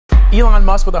Elon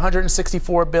Musk with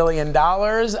 $164 billion,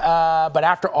 but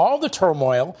after all the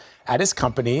turmoil at his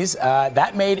companies,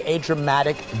 that made a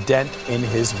dramatic dent in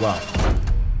his wealth.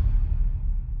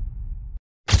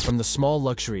 From the small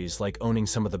luxuries like owning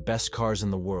some of the best cars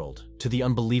in the world, to the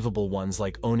unbelievable ones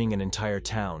like owning an entire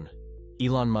town,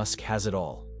 Elon Musk has it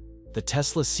all. The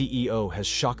Tesla CEO has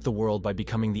shocked the world by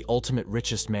becoming the ultimate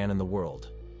richest man in the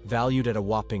world, valued at a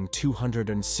whopping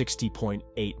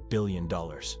 $260.8 billion.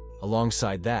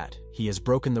 Alongside that, he has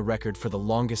broken the record for the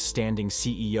longest-standing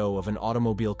CEO of an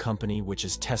automobile company, which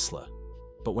is Tesla.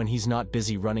 But when he's not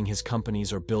busy running his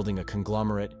companies or building a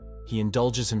conglomerate, he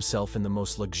indulges himself in the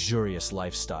most luxurious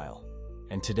lifestyle.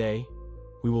 And today,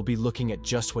 we will be looking at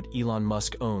just what Elon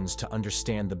Musk owns to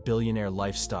understand the billionaire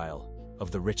lifestyle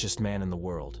of the richest man in the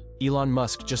world. Elon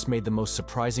Musk just made the most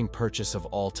surprising purchase of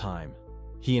all time.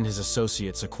 He and his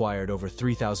associates acquired over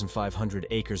 3,500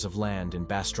 acres of land in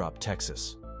Bastrop,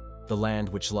 Texas. The land,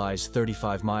 which lies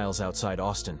 35 miles outside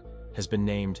Austin, has been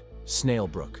named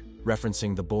Snailbrook,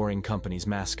 referencing the Boring Company's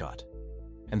mascot.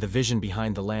 And the vision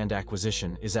behind the land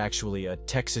acquisition is actually a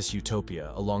Texas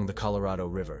utopia along the Colorado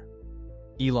River.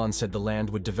 Elon said the land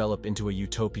would develop into a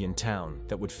utopian town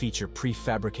that would feature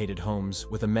prefabricated homes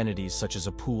with amenities such as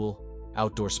a pool,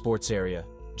 outdoor sports area,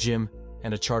 gym,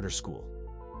 and a charter school.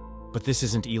 But this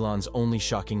isn't Elon's only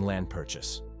shocking land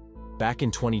purchase. Back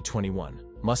in 2021,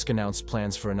 Musk announced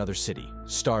plans for another city,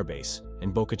 Starbase, in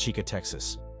Boca Chica,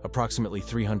 Texas, approximately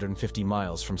 350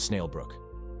 miles from Snailbrook.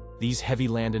 These heavy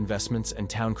land investments and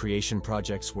town creation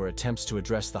projects were attempts to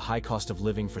address the high cost of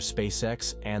living for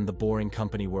SpaceX and the Boring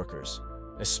Company workers,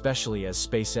 especially as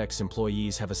SpaceX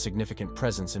employees have a significant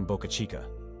presence in Boca Chica.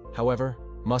 However,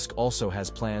 Musk also has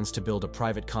plans to build a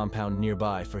private compound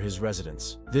nearby for his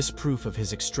residents. This proof of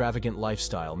his extravagant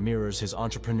lifestyle mirrors his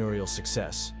entrepreneurial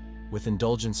success, with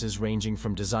indulgences ranging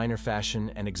from designer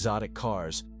fashion and exotic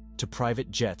cars to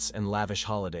private jets and lavish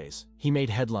holidays. He made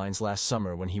headlines last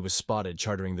summer when he was spotted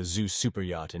chartering the Zeus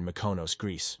superyacht in Mykonos,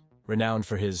 Greece. Renowned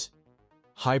for his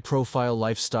high-profile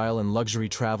lifestyle and luxury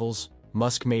travels,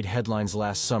 Musk made headlines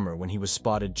last summer when he was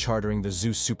spotted chartering the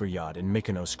Zeus superyacht in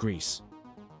Mykonos, Greece.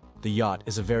 The yacht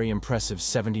is a very impressive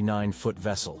 79-foot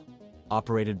vessel,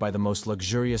 operated by the most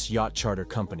luxurious yacht charter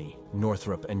company,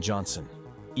 Northrop & Johnson.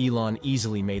 Elon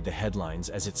easily made the headlines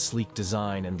as its sleek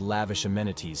design and lavish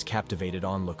amenities captivated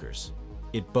onlookers.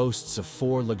 It boasts of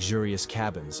 4 luxurious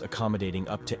cabins accommodating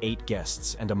up to 8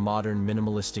 guests and a modern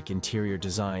minimalistic interior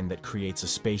design that creates a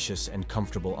spacious and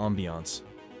comfortable ambiance.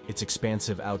 Its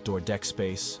expansive outdoor deck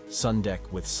space, sun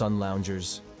deck with sun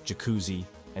loungers, jacuzzi,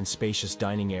 and spacious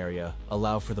dining area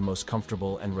allow for the most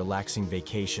comfortable and relaxing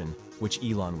vacation which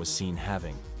Elon was seen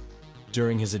having.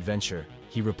 During his adventure,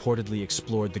 he reportedly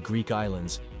explored the Greek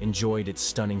islands, enjoyed its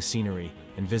stunning scenery,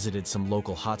 and visited some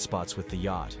local hotspots with the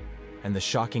yacht. And the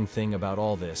shocking thing about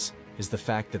all this is the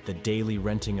fact that the daily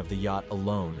renting of the yacht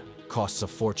alone costs a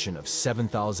fortune of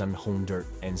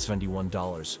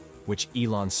 $7,171, which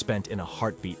Elon spent in a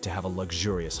heartbeat to have a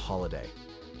luxurious holiday.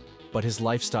 But his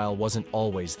lifestyle wasn't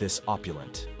always this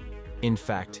opulent. In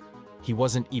fact, he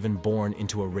wasn't even born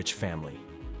into a rich family.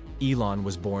 Elon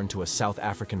was born to a South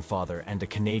African father and a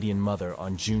Canadian mother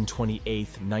on June 28,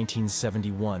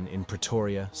 1971 in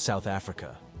Pretoria, South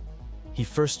Africa. He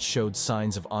first showed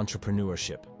signs of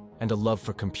entrepreneurship and a love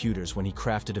for computers when he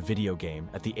crafted a video game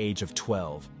at the age of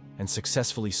 12 and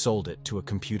successfully sold it to a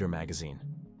computer magazine.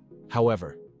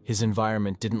 However, his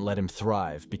environment didn't let him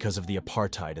thrive because of the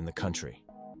apartheid in the country.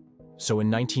 So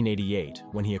in 1988,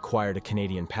 when he acquired a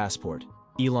Canadian passport,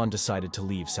 Elon decided to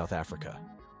leave South Africa.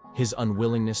 His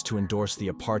unwillingness to endorse the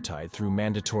apartheid through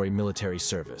mandatory military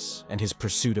service and his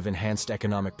pursuit of enhanced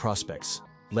economic prospects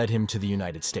led him to the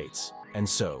United States, and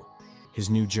so, his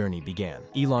new journey began.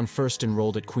 Elon first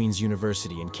enrolled at Queen's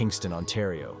University in Kingston,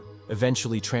 Ontario,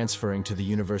 eventually transferring to the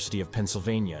University of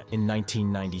Pennsylvania in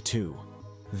 1992.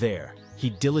 There, he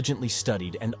diligently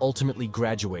studied and ultimately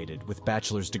graduated with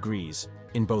bachelor's degrees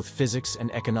in both physics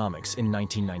and economics in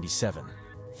 1997.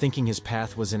 Thinking his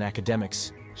path was in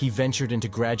academics, he ventured into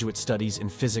graduate studies in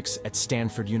physics at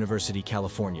Stanford University,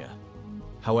 California.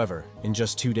 However, in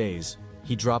just 2 days,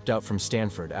 he dropped out from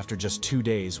Stanford after just 2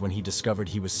 days when he discovered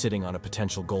he was sitting on a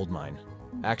potential gold mine.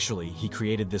 Actually, he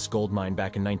created this gold mine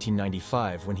back in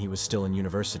 1995 when he was still in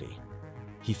university.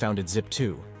 He founded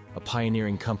Zip2, a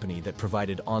pioneering company that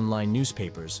provided online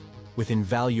newspapers with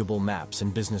invaluable maps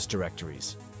and business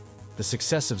directories. The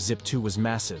success of Zip2 was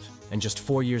massive, and just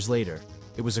 4 years later,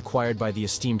 it was acquired by the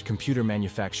esteemed computer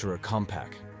manufacturer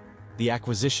Compaq. The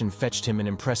acquisition fetched him an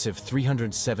impressive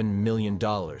 $307 million.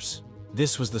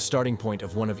 This was the starting point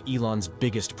of one of Elon's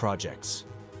biggest projects.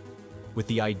 With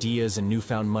the ideas and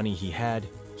newfound money he had,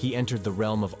 he entered the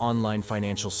realm of online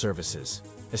financial services,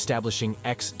 establishing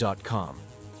X.com.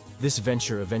 This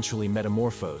venture eventually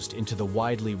metamorphosed into the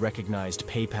widely recognized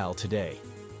PayPal today,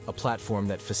 a platform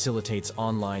that facilitates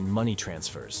online money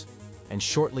transfers. And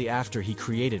shortly after he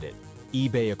created it,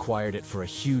 eBay acquired it for a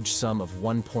huge sum of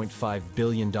 $1.5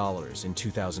 billion in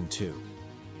 2002.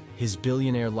 His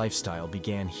billionaire lifestyle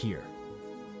began here.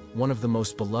 One of the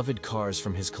most beloved cars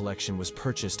from his collection was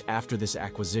purchased after this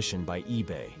acquisition by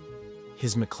eBay.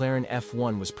 His McLaren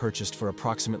F1 was purchased for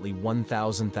approximately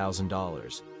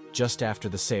 $1,000 just after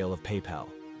the sale of PayPal.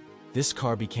 This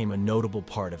car became a notable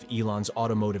part of Elon's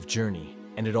automotive journey,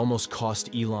 and it almost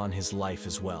cost Elon his life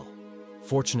as well.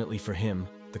 Fortunately for him,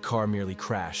 the car merely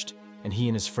crashed, and he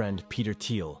and his friend Peter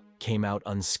Thiel came out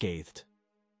unscathed.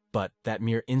 But that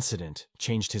mere incident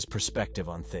changed his perspective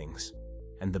on things,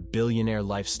 and the billionaire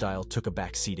lifestyle took a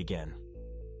backseat again.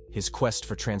 His quest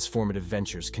for transformative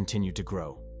ventures continued to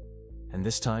grow, and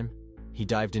this time, he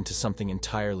dived into something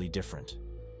entirely different.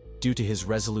 Due to his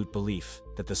resolute belief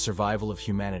that the survival of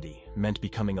humanity meant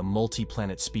becoming a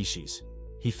multi-planet species,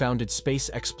 he founded Space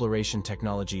Exploration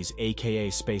Technologies, aka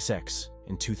SpaceX,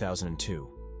 in 2002.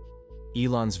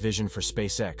 Elon's vision for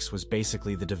SpaceX was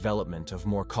basically the development of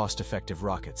more cost-effective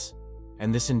rockets,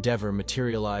 and this endeavor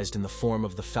materialized in the form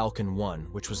of the Falcon 1,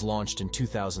 which was launched in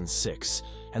 2006,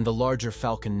 and the larger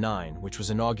Falcon 9, which was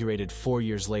inaugurated 4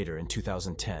 years later in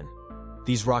 2010.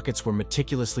 These rockets were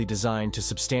meticulously designed to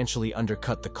substantially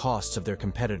undercut the costs of their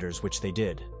competitors, which they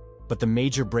did. But the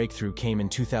major breakthrough came in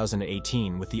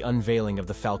 2018 with the unveiling of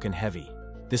the Falcon Heavy.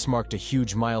 This marked a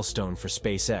huge milestone for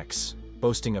SpaceX,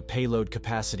 boasting a payload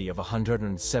capacity of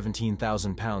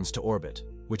 117,000 pounds to orbit,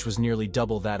 which was nearly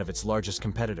double that of its largest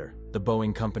competitor, the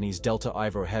Boeing company's Delta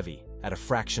Ivor Heavy, at a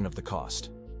fraction of the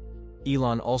cost.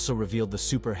 Elon also revealed the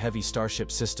Super Heavy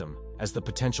Starship system as the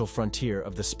potential frontier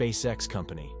of the SpaceX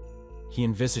company. He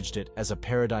envisaged it as a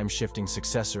paradigm-shifting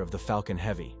successor of the Falcon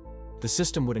Heavy. The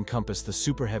system would encompass the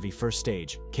Super Heavy first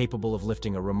stage, capable of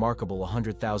lifting a remarkable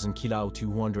 100,000 kg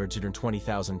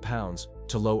 (220,000 pounds)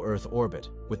 to low Earth orbit,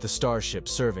 with the Starship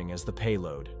serving as the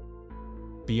payload.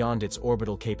 Beyond its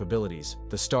orbital capabilities,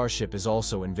 the Starship is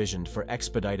also envisioned for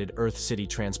expedited Earth city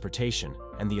transportation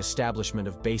and the establishment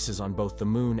of bases on both the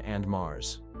Moon and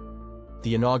Mars.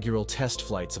 The inaugural test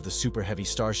flights of the Super Heavy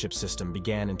Starship system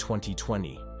began in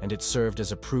 2020, and it served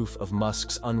as a proof of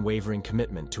Musk's unwavering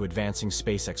commitment to advancing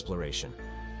space exploration.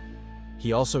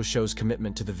 He also shows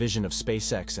commitment to the vision of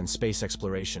SpaceX and space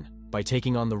exploration by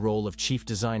taking on the role of chief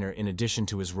designer in addition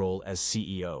to his role as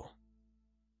CEO.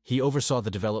 He oversaw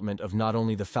the development of not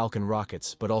only the Falcon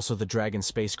rockets but also the Dragon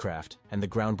spacecraft and the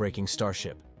groundbreaking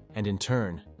Starship, and in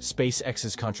turn,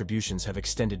 SpaceX's contributions have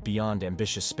extended beyond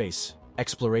ambitious space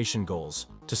exploration goals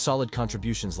to solid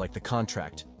contributions like the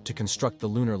contract to construct the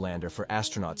lunar lander for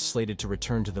astronauts slated to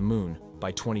return to the Moon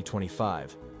by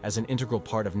 2025 as an integral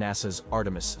part of NASA's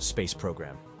Artemis space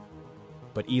program.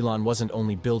 But Elon wasn't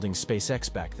only building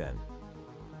SpaceX back then.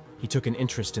 He took an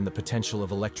interest in the potential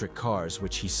of electric cars,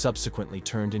 which he subsequently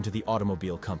turned into the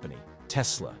automobile company,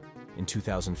 Tesla, in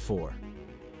 2004.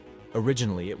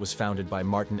 Originally, it was founded by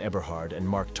Martin Eberhard and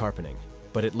Mark Tarpenning,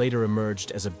 but it later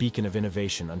emerged as a beacon of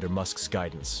innovation under Musk's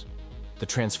guidance. The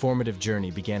transformative journey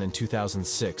began in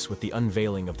 2006 with the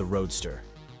unveiling of the Roadster,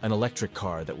 an electric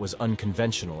car that was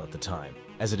unconventional at the time,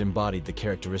 as it embodied the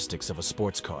characteristics of a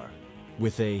sports car.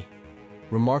 With a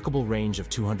remarkable range of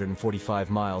 245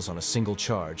 miles on a single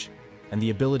charge, and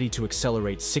the ability to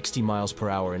accelerate 60 miles per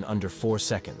hour in under 4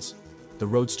 seconds, the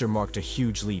Roadster marked a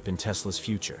huge leap in Tesla's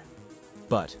future.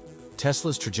 But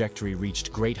Tesla's trajectory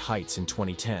reached great heights in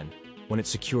 2010, when it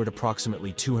secured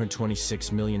approximately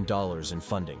 $226 million in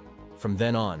funding. From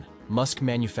then on, Musk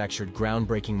manufactured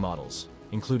groundbreaking models,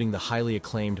 including the highly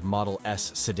acclaimed Model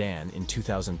S sedan in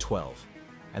 2012,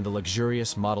 and the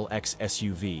luxurious Model X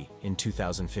SUV in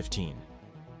 2015.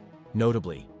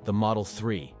 Notably, the Model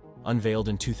 3, unveiled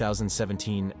in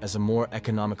 2017 as a more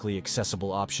economically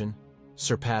accessible option,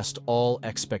 surpassed all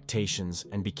expectations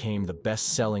and became the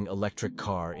best-selling electric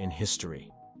car in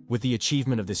history. With the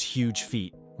achievement of this huge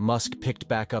feat, Musk picked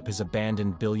back up his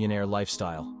abandoned billionaire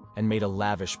lifestyle and made a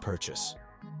lavish purchase.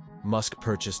 Musk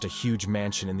purchased a huge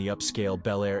mansion in the upscale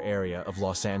Bel Air area of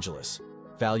Los Angeles,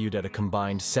 valued at a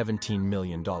combined $17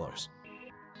 million.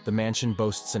 The mansion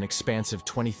boasts an expansive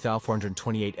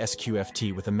 20,428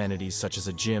 SQFT with amenities such as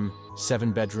a gym,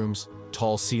 7 bedrooms,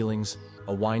 tall ceilings,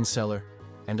 a wine cellar,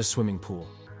 and a swimming pool.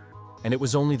 And it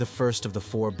was only the first of the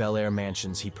 4 Bel Air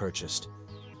mansions he purchased.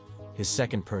 His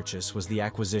second purchase was the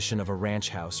acquisition of a ranch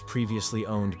house previously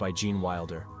owned by Gene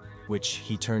Wilder, which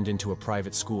he turned into a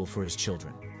private school for his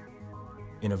children.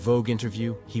 In a Vogue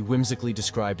interview, he whimsically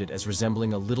described it as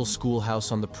resembling a little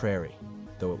schoolhouse on the prairie,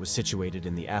 though it was situated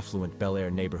in the affluent Bel Air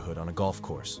neighborhood on a golf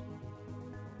course.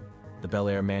 The Bel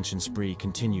Air mansion spree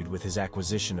continued with his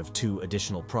acquisition of 2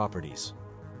 additional properties.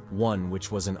 One,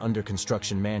 which was an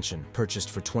under-construction mansion purchased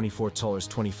for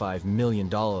 $24.25 million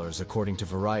according to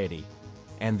Variety,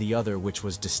 and the other, which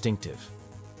was distinctive,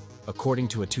 according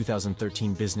to a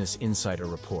 2013 Business Insider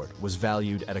report, was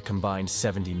valued at a combined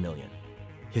 $70 million.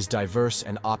 His diverse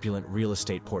and opulent real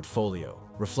estate portfolio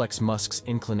reflects Musk's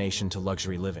inclination to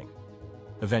luxury living.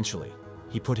 Eventually,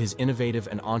 he put his innovative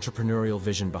and entrepreneurial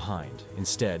vision behind,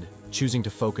 instead choosing to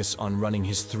focus on running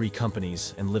his 3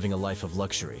 companies and living a life of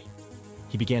luxury.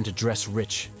 He began to dress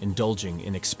rich, indulging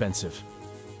in expensive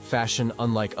fashion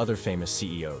unlike other famous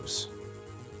CEOs.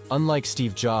 Unlike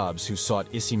Steve Jobs, who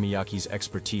sought Issey Miyake's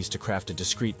expertise to craft a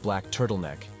discreet black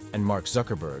turtleneck, and Mark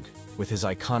Zuckerberg, with his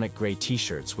iconic gray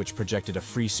t-shirts which projected a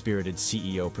free-spirited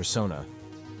CEO persona,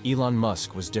 Elon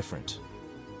Musk was different.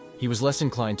 He was less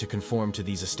inclined to conform to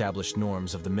these established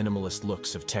norms of the minimalist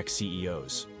looks of tech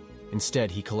CEOs.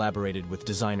 Instead, he collaborated with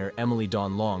designer Emily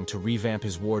Dawn Long to revamp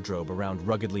his wardrobe around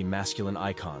ruggedly masculine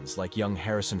icons like young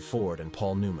Harrison Ford and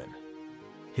Paul Newman.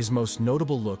 His most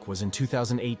notable look was in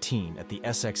 2018 at the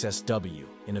SXSW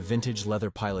in a vintage leather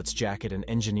pilot's jacket and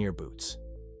engineer boots.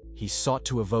 He sought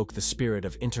to evoke the spirit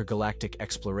of intergalactic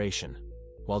exploration,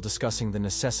 while discussing the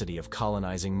necessity of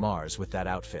colonizing Mars with that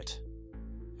outfit.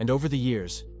 And over the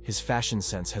years, his fashion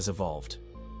sense has evolved.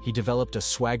 He developed a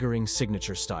swaggering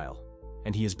signature style,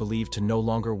 and he is believed to no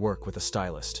longer work with a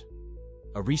stylist.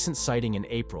 A recent sighting in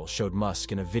April showed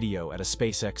Musk in a video at a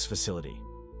SpaceX facility,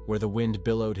 where the wind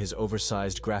billowed his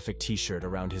oversized graphic t-shirt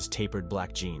around his tapered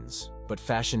black jeans. But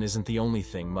fashion isn't the only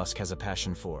thing Musk has a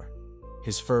passion for.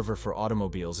 His fervor for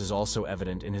automobiles is also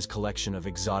evident in his collection of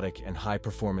exotic and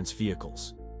high-performance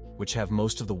vehicles, which have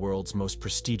most of the world's most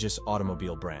prestigious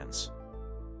automobile brands.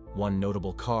 One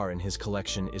notable car in his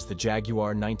collection is the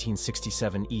Jaguar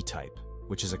 1967 E-Type,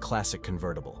 which is a classic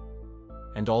convertible.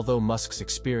 And although Musk's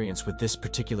experience with this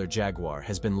particular Jaguar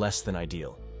has been less than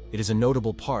ideal, it is a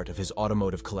notable part of his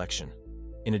automotive collection.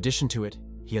 In addition to it,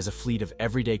 he has a fleet of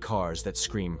everyday cars that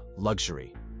scream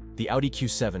luxury. The Audi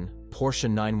Q7, Porsche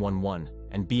 911,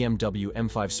 and BMW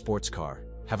M5 sports car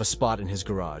have a spot in his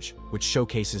garage, which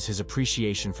showcases his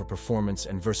appreciation for performance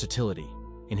and versatility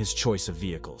in his choice of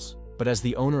vehicles. But as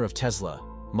the owner of Tesla,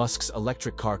 Musk's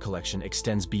electric car collection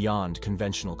extends beyond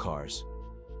conventional cars.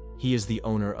 He is the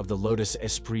owner of the Lotus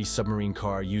Esprit submarine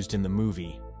car used in the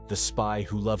movie The Spy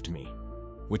Who Loved Me,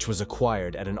 which was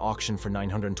acquired at an auction for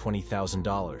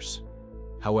 $920,000.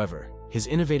 However, his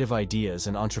innovative ideas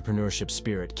and entrepreneurship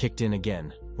spirit kicked in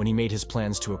again when he made his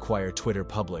plans to acquire Twitter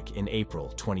public in April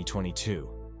 2022.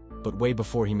 But way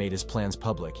before he made his plans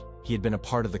public, he had been a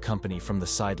part of the company from the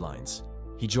sidelines.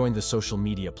 He joined the social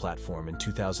media platform in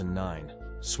 2009,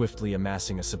 swiftly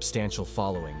amassing a substantial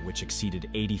following which exceeded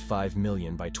 85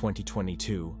 million by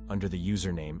 2022 under the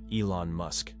username Elon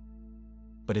Musk.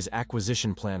 But his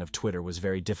acquisition plan of Twitter was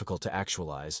very difficult to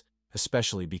actualize,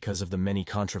 especially because of the many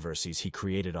controversies he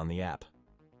created on the app.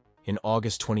 In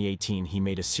August 2018, he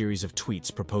made a series of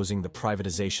tweets proposing the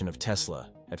privatization of Tesla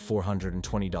at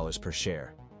 $420 per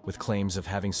share, with claims of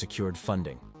having secured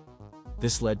funding.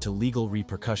 This led to legal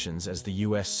repercussions as the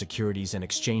U.S. Securities and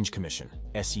Exchange Commission,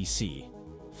 SEC,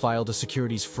 filed a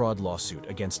securities fraud lawsuit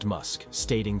against Musk,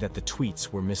 stating that the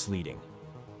tweets were misleading.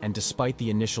 And despite the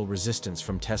initial resistance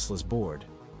from Tesla's board,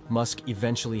 Musk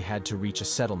eventually had to reach a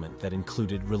settlement that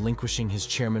included relinquishing his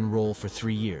chairman role for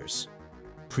 3 years,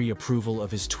 pre-approval of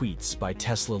his tweets by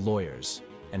Tesla lawyers,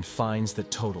 and fines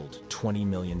that totaled $20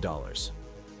 million.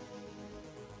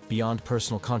 Beyond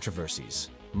personal controversies,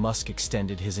 Musk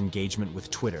extended his engagement with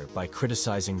Twitter by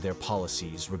criticizing their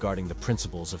policies regarding the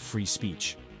principles of free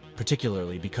speech,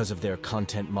 particularly because of their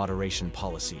content moderation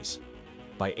policies.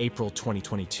 By April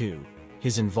 2022,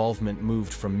 his involvement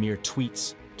moved from mere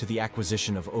tweets to the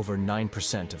acquisition of over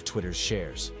 9% of Twitter's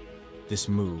shares. This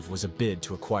move was a bid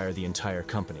to acquire the entire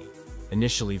company,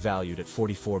 initially valued at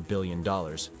 $44 billion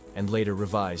and later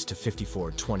revised to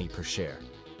 $54.20 per share.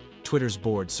 Twitter's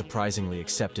board surprisingly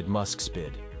accepted Musk's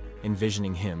bid,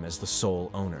 envisioning him as the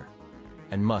sole owner.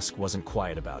 And Musk wasn't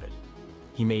quiet about it.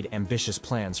 He made ambitious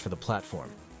plans for the platform,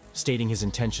 stating his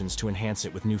intentions to enhance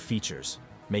it with new features,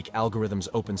 make algorithms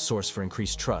open source for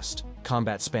increased trust,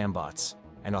 combat spam bots,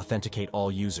 and authenticate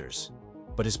all users.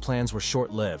 But his plans were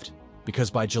short-lived,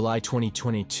 because by July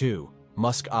 2022,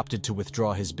 Musk opted to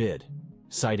withdraw his bid,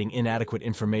 citing inadequate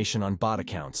information on bot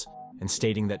accounts and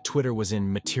stating that Twitter was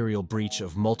in material breach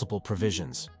of multiple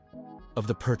provisions of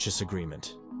the purchase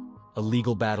agreement. A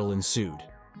legal battle ensued,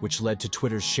 which led to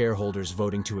Twitter's shareholders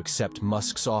voting to accept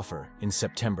Musk's offer in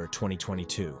September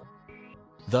 2022.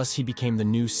 Thus, he became the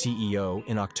new CEO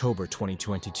in October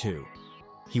 2022.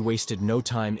 He wasted no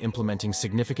time implementing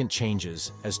significant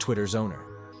changes as Twitter's owner.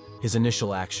 His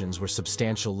initial actions were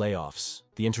substantial layoffs,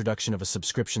 the introduction of a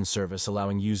subscription service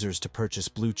allowing users to purchase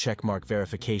blue checkmark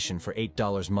verification for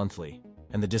 $8 monthly,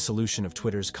 and the dissolution of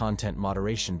Twitter's content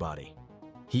moderation body.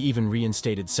 He even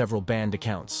reinstated several banned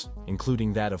accounts,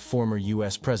 including that of former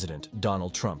US President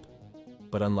Donald Trump.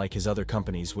 But unlike his other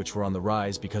companies, which were on the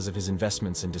rise because of his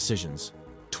investments and decisions,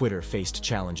 Twitter faced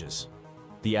challenges.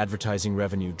 The advertising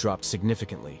revenue dropped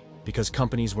significantly because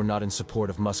companies were not in support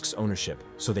of Musk's ownership,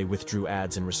 so they withdrew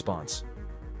ads in response.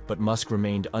 But Musk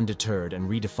remained undeterred and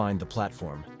redefined the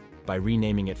platform by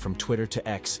renaming it from Twitter to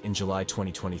X in July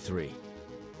 2023.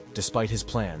 Despite his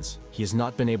plans, he has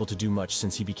not been able to do much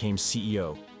since he became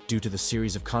CEO due to the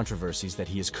series of controversies that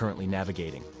he is currently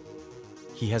navigating.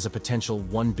 He has a potential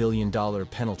 $1 billion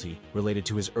penalty related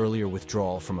to his earlier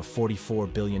withdrawal from a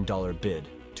 $44 billion bid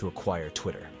to acquire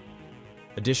Twitter.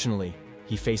 Additionally,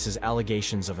 he faces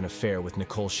allegations of an affair with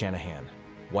Nicole Shanahan,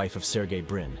 wife of Sergey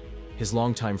Brin, his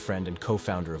longtime friend and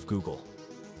co-founder of Google.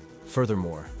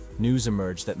 Furthermore, news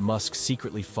emerged that Musk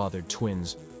secretly fathered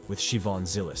twins with Siobhan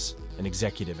Zilis, an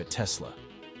executive at Tesla,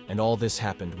 and all this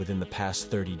happened within the past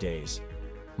 30 days.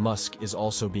 Musk is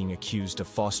also being accused of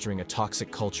fostering a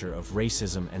toxic culture of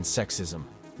racism and sexism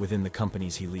within the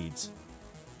companies he leads.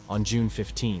 On June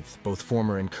 15th, both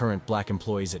former and current black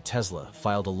employees at Tesla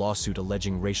filed a lawsuit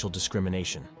alleging racial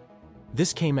discrimination.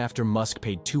 This came after Musk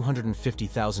paid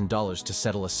 $250,000 to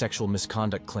settle a sexual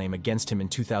misconduct claim against him in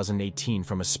 2018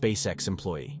 from a SpaceX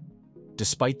employee.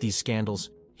 Despite these scandals,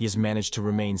 he has managed to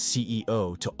remain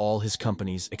CEO to all his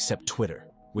companies except Twitter,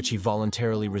 which he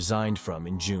voluntarily resigned from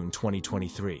in June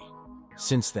 2023.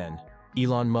 Since then,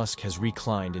 Elon Musk has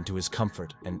reclined into his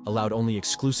comfort and allowed only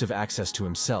exclusive access to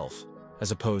himself,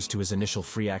 as opposed to his initial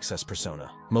free access persona.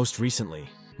 Most recently,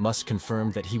 Musk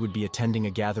confirmed that he would be attending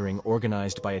a gathering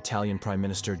organized by Italian Prime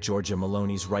Minister Giorgia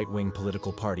Meloni's right-wing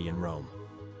political party in Rome.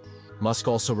 Musk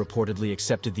also reportedly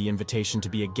accepted the invitation to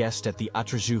be a guest at the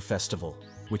Atraju Festival,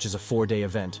 which is a 4-day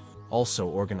event, also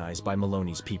organized by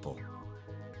Meloni's people.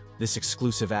 This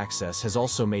exclusive access has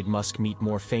also made Musk meet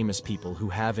more famous people who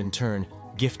have, in turn,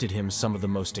 gifted him some of the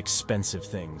most expensive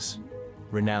things.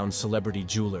 Renowned celebrity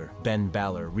jeweler Ben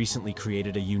Baller recently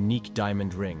created a unique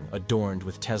diamond ring adorned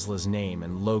with Tesla's name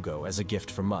and logo as a gift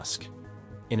for Musk.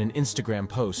 In an Instagram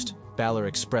post, Baller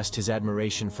expressed his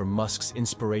admiration for Musk's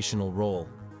inspirational role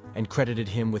and credited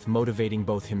him with motivating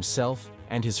both himself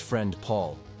and his friend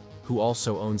Paul, who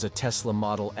also owns a Tesla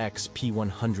Model X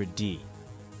P100D.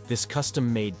 This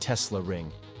custom-made Tesla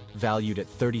ring, valued at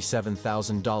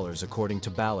 $37,000 according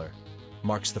to Baller,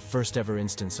 marks the first-ever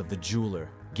instance of the jeweler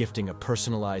gifting a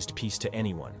personalized piece to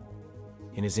anyone.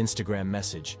 In his Instagram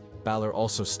message, Baller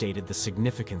also stated the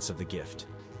significance of the gift.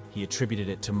 He attributed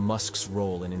it to Musk's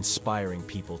role in inspiring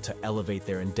people to elevate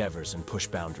their endeavors and push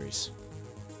boundaries.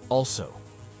 Also,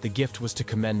 the gift was to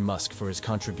commend Musk for his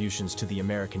contributions to the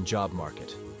American job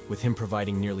market, with him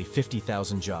providing nearly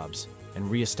 50,000 jobs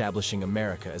and re-establishing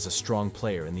America as a strong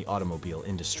player in the automobile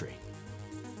industry.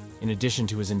 In addition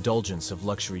to his indulgence of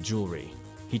luxury jewelry,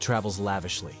 he travels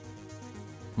lavishly.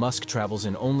 Musk travels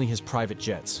in only his private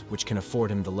jets, which can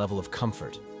afford him the level of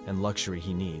comfort and luxury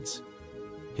he needs.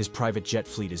 His private jet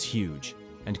fleet is huge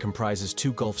and comprises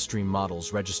 2 Gulfstream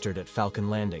models registered at Falcon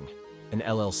Landing, an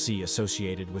LLC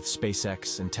associated with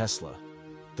SpaceX and Tesla.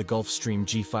 The Gulfstream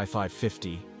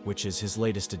G5550, which is his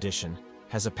latest addition,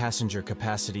 has a passenger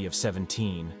capacity of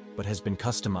 17, but has been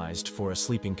customized for a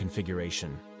sleeping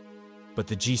configuration. But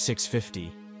the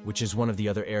G650, which is one of the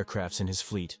other aircrafts in his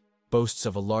fleet, boasts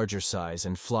of a larger size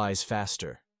and flies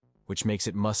faster, which makes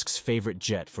it Musk's favorite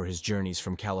jet for his journeys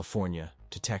from California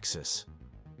to Texas.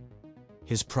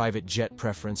 His private jet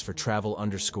preference for travel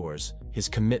underscores his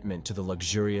commitment to the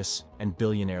luxurious and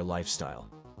billionaire lifestyle.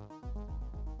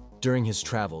 During his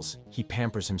travels, he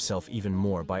pampers himself even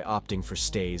more by opting for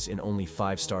stays in only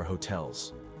 5-star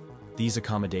hotels. These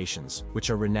accommodations, which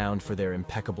are renowned for their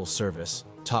impeccable service,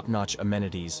 top-notch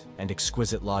amenities, and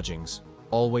exquisite lodgings,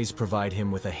 always provide him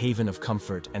with a haven of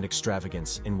comfort and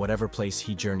extravagance in whatever place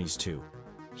he journeys to.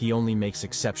 He only makes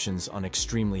exceptions on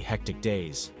extremely hectic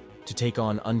days to take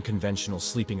on unconventional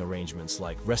sleeping arrangements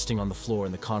like resting on the floor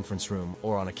in the conference room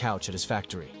or on a couch at his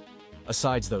factory.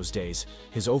 Asides those days,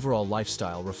 his overall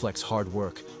lifestyle reflects hard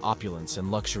work, opulence,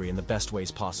 and luxury in the best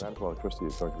ways possible. Electricity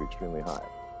is going to be extremely high.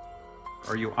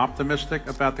 Are you optimistic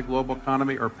about the global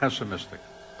economy or pessimistic?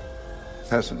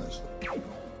 Pessimistic.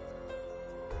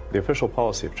 The official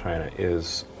policy of China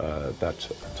is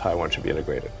that Taiwan should be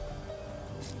integrated.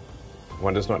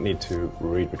 One does not need to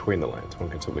read between the lines. One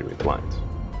can simply read the lines.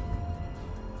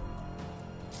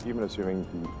 Even assuming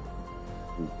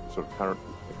the sort of current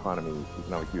economy,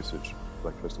 economic usage,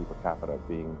 electricity per capita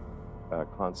being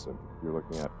constant, you're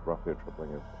looking at roughly a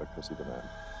tripling of electricity demand.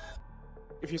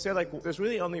 If you say, like, there's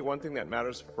really only one thing that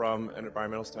matters from an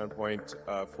environmental standpoint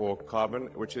for carbon,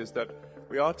 which is that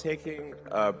we are taking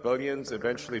billions,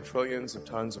 eventually trillions of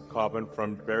tons of carbon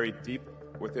from very deep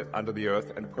under the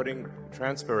earth and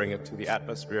transferring it to the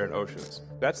atmosphere and oceans.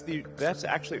 That's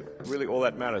actually really all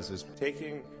that matters, is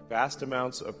taking vast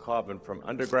amounts of carbon from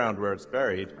underground where it's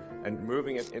buried and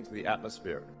moving it into the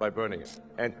atmosphere by burning it.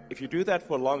 And if you do that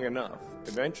for long enough,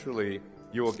 eventually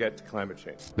you will get to climate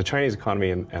change. The Chinese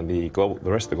economy and the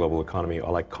rest of the global economy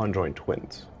are like conjoined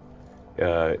twins.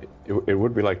 It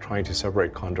would be like trying to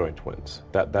separate conjoined twins.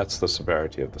 That's the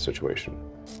severity of the situation.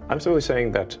 I'm simply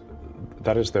saying that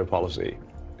that is their policy,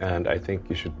 and I think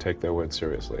you should take their word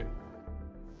seriously.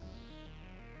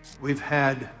 We've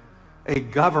had a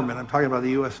government, I'm talking about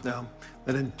the US now,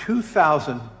 that in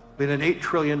 2000 we had an $8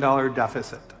 trillion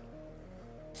deficit.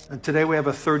 And today we have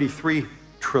a $33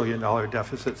 trillion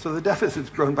deficit. So the deficit's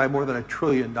grown by more than $1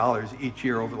 trillion each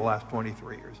year over the last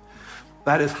 23 years.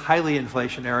 That is highly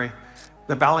inflationary.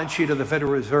 The balance sheet of the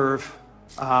Federal Reserve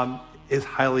is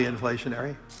highly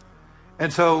inflationary.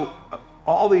 And so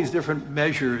all these different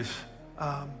measures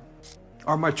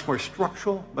are much more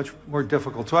structural, much more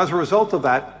difficult. So as a result of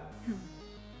that,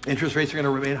 interest rates are going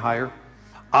to remain higher.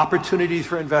 Opportunities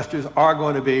for investors are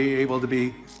going to be able to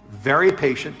be very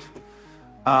patient.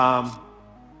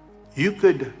 You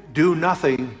could do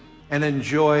nothing and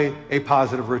enjoy a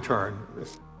positive return.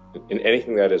 In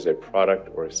anything that is a product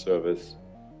or a service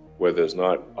where there's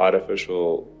not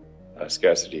artificial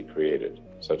scarcity created,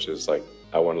 such as, like,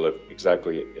 I want to live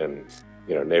exactly in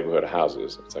neighborhood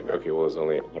houses. It's like, okay, well, there's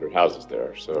only 100 houses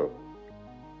there, so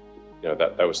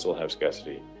that would still have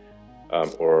scarcity.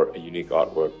 Or a unique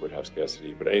artwork would have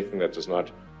scarcity. But anything that does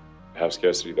not have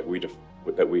scarcity that we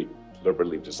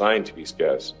deliberately designed to be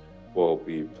scarce will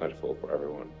be plentiful for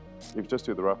everyone. If you just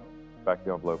do the rough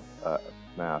back-of-the-envelope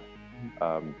math,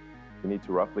 you need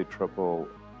to roughly triple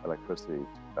electricity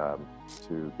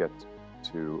to get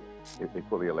to a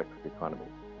fully electric economy.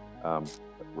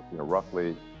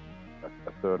 Roughly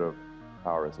a third of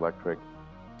power is electric,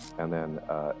 and then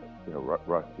these are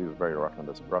very rough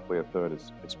numbers. Roughly a third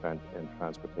is spent in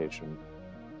transportation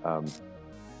of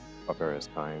various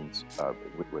kinds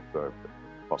with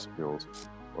fossil fuels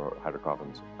or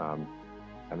hydrocarbons, and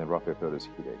then roughly a third is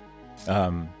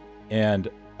heating. And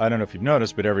I don't know if you've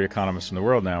noticed, but every economist in the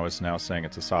world now is saying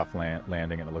it's a soft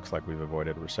landing, and it looks like we've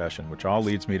avoided a recession, which all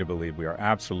leads me to believe we are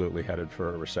absolutely headed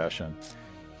for a recession.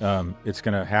 It's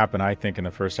going to happen, I think, in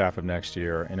the first half of next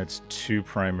year, and it's two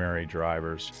primary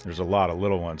drivers. There's a lot of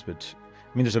little ones, but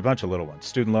there's a bunch of little ones.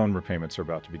 Student loan repayments are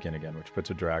about to begin again, which puts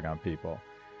a drag on people.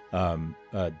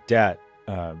 Debt,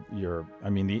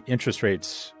 the interest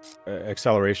rates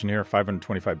acceleration here,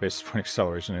 525 basis point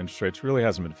acceleration in interest rates really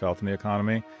hasn't been felt in the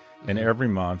economy. And every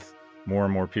month, more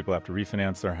and more people have to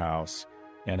refinance their house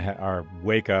and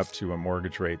wake up to a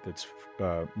mortgage rate that's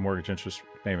mortgage interest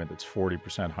payment that's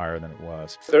 40% higher than it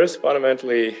was. There is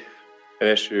fundamentally an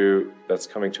issue that's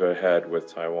coming to a head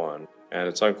with Taiwan, and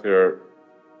it's unclear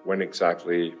when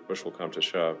exactly push will come to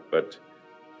shove, but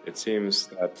it seems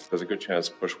that there's a good chance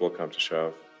push will come to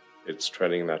shove. It's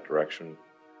trending in that direction.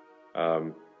 I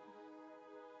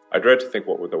dread to think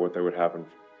what they would happen.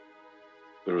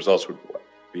 The results would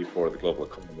be for the global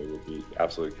economy would be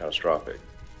absolutely catastrophic.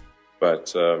 But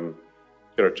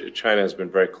China has been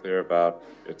very clear about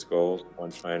its goals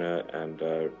on China and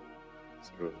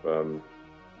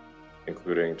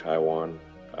including Taiwan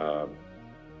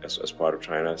as part of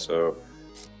China. So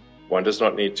one does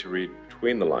not need to read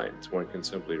between the lines. One can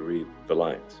simply read the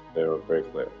lines. They're very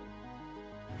clear.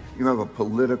 You have a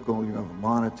political, you have a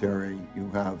monetary, you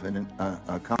have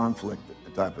a conflict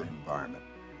type of environment.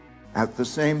 At the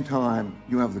same time,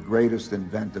 you have the greatest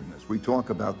inventiveness. We talk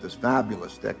about this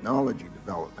fabulous technology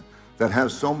development that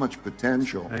has so much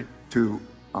potential to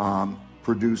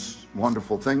produce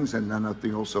wonderful things, and then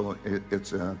also it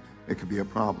could be a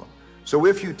problem. So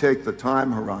if you take the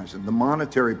time horizon, the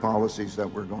monetary policies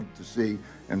that we're going to see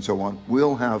and so on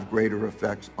will have greater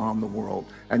effects on the world.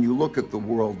 And you look at the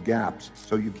world gaps,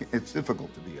 so it's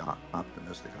difficult to be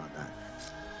optimistic on that.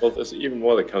 Well, there's even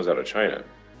more that comes out of China.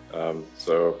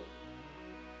 So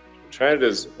China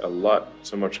does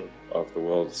so much of the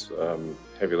world's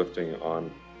heavy lifting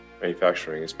on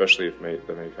manufacturing, especially if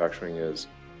the manufacturing is,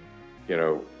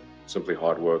 simply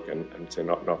hard work and say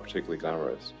not particularly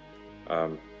glamorous.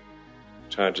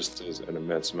 China just does an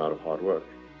immense amount of hard work.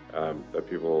 that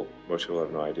most people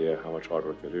have no idea how much hard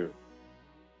work they do.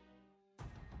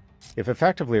 If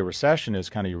effectively a recession is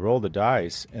kind of you roll the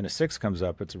dice and a 6 comes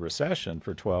up, it's a recession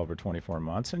for 12 or 24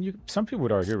 months. And some people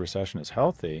would argue a recession is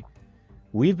healthy.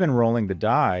 We've been rolling the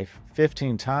die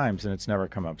 15 times and it's never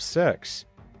come up 6.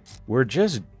 We're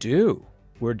just due.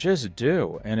 We're just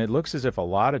due. And it looks as if a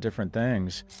lot of different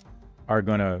things are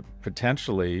going to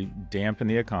potentially dampen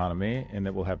the economy, and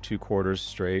that we'll have 2 quarters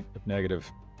straight of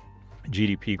negative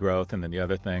GDP growth, and then the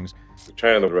other things.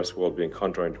 China and the rest of the world being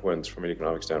conjoined twins from an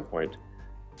economic standpoint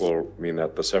will mean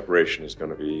that the separation is going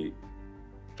to be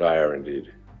dire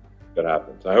indeed. That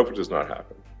happens. I hope it does not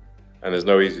happen. And there's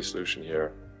no easy solution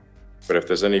here. But if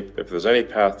there's any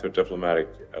path to a diplomatic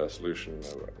solution,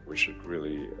 we should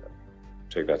really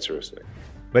take that seriously.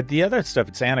 But the other stuff,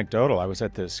 it's anecdotal. I was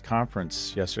at this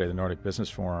conference yesterday, the Nordic Business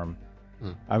Forum.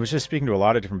 I was just speaking to a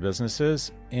lot of different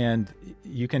businesses, and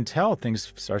you can tell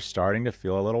things are starting to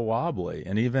feel a little wobbly.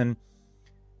 And even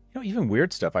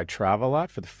weird stuff. I travel a lot.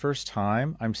 For the first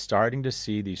time, I'm starting to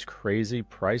see these crazy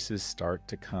prices start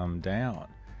to come down.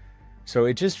 So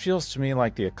it just feels to me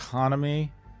like the economy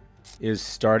is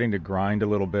starting to grind a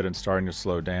little bit and starting to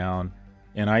slow down.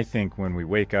 And I think when we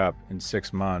wake up in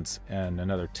 6 months and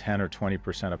another 10 or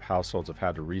 20% of households have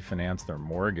had to refinance their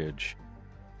mortgage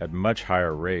at much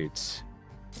higher rates.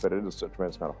 But it is a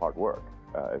tremendous amount of hard work,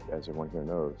 as everyone here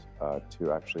knows,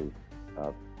 to actually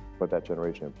put that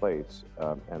generation in place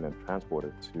and then transport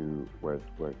it to where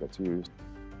it gets used,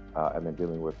 and then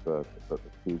dealing with the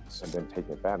peaks and then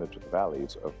taking advantage of the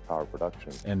valleys of power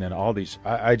production. And then all these,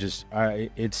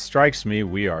 it strikes me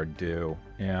we are due,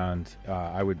 and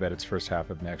I would bet it's first half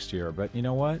of next year. But you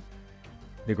know what?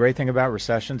 The great thing about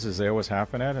recessions is they always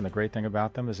happen and the great thing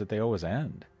about them is that they always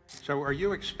end. So are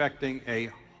you expecting a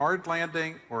hard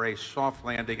landing or a soft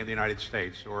landing in the United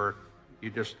States, or you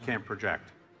just can't project?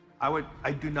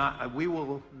 We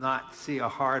will not see a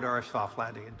hard or a soft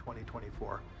landing in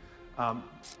 2024.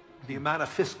 The amount of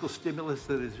fiscal stimulus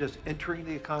that is just entering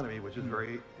the economy, which is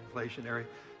very inflationary.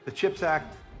 The CHIPS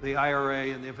Act, the IRA,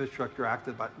 and the Infrastructure Act,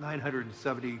 about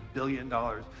 $970 billion.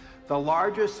 The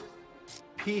largest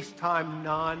peacetime,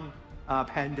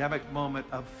 non-pandemic moment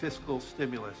of fiscal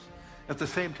stimulus. At the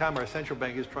same time, our central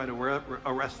bank is trying to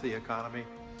arrest the economy.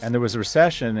 And there was a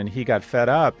recession and he got fed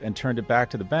up and turned it back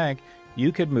to the bank.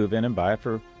 You could move in and buy it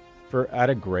for at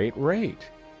a great rate.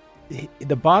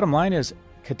 The bottom line is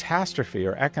catastrophe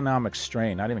or economic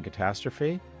strain, not even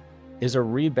catastrophe, is a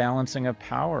rebalancing of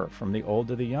power from the old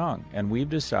to the young. And we've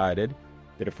decided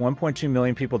that if 1.2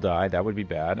 million people died, that would be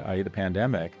bad, i.e. the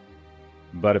pandemic.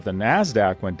 But if the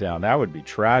NASDAQ went down, that would be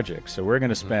tragic. So we're going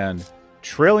to spend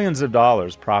trillions of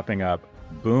dollars propping up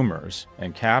boomers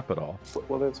and capital.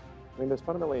 Well, there's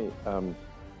fundamentally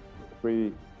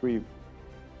three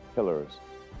pillars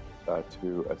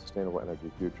to a sustainable energy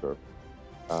future.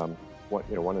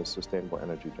 One is sustainable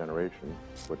energy generation,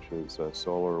 which is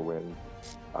solar, wind,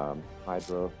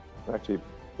 hydro. I'm actually,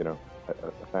 a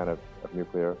fan of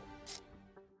nuclear.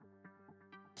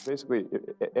 Basically,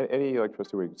 any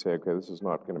electricity we could say, okay, this is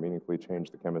not going to meaningfully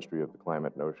change the chemistry of the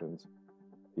climate and oceans,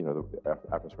 the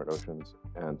atmospheric oceans.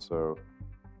 And so,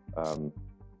 so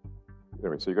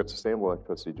you've got sustainable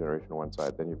electricity generation on one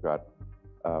side, then you've got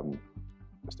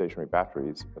stationary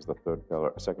batteries as the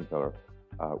second pillar,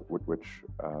 which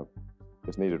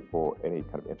is needed for any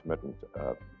kind of intermittent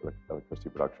electricity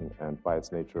production. And by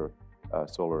its nature,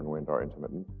 solar and wind are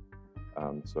intermittent.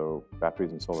 So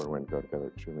batteries and solar and wind go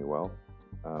together extremely well.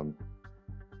 And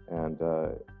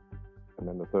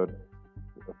then the third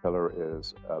pillar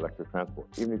is electric transport.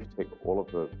 Even if you take all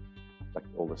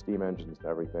the steam engines and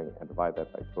everything and divide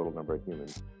that by total number of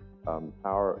humans,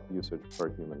 power usage per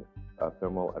human,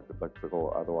 thermal,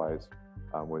 electrical, otherwise,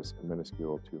 was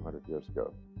minuscule 200 years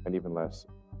ago, and even less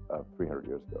 300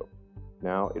 years ago.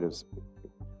 Now it is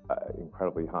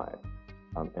incredibly high,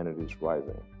 and it is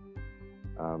rising.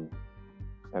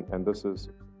 And this is,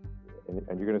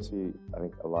 and you're going to see, I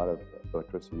think, a lot of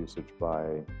electricity usage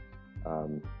by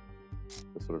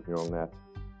the sort of neural net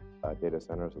data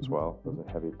centers as well. Those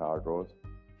are heavy power draws.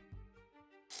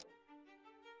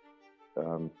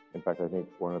 In fact, I think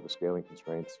one of the scaling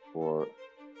constraints for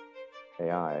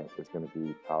AI is going to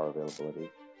be power availability.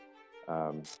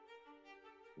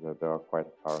 They are quite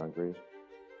power hungry.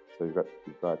 So you've got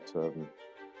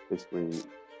basically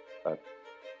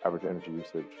average energy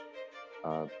usage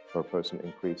per person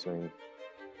increasing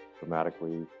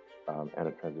dramatically, and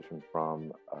a transition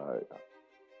from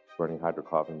burning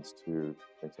hydrocarbons to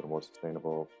things that are more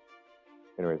sustainable.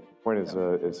 Anyway, the point is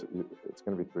it's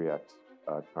going to be 3x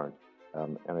current,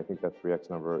 and I think that 3x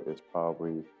number is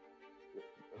probably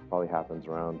happens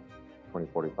around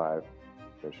 2045.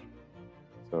 fish.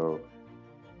 So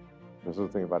this is the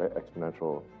thing about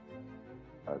exponential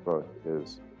growth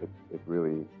is it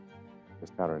really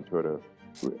is counterintuitive.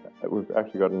 We've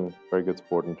actually gotten very good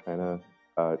support in China.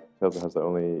 Tesla has the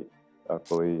only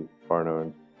fully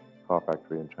foreign-owned car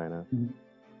factory in China.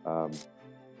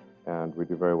 And we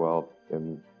do very well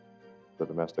in the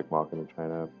domestic market in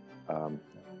China.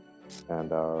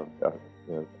 And our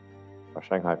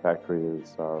Shanghai factory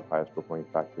is our highest performing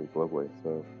factory globally.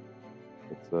 So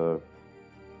it's a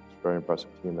very impressive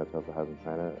team that Tesla has in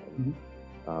China. And,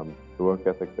 the work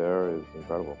ethic there is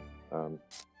incredible.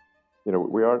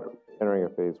 We are entering a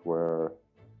phase where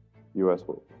the U.S.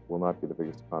 will not be the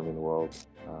biggest economy in the world.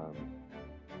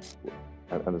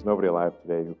 And there's nobody alive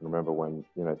today who can remember when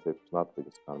the United States was not the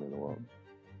biggest economy in the world.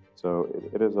 So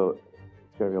it's going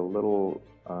to be a little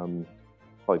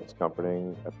probably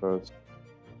discomforting at first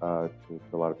to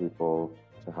a lot of people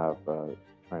to have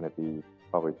China be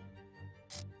probably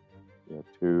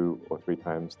 2 or 3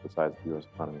 times the size of the U.S.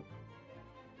 economy.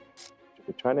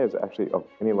 China is actually, of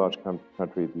any large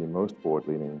country, the most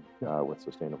forward-leaning with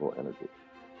sustainable energy.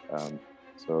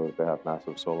 So they have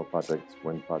massive solar projects,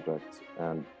 wind projects,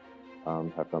 and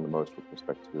have done the most with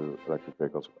respect to electric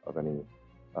vehicles of any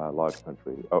large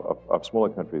country. Of smaller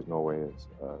countries, Norway is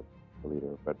the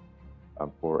leader, but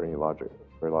for any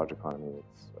very large economy,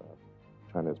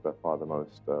 China is by far the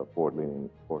most forward-leaning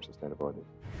for sustainability.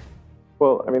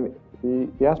 Well, I mean,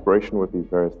 the aspiration with these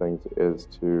various things is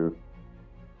to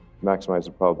maximize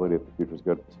the probability that the future is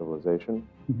good for civilization.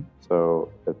 So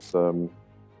it's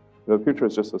the future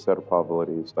is just a set of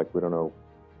probabilities. Like we don't know,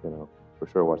 for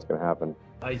sure what's going to happen.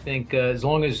 I think as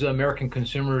long as American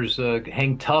consumers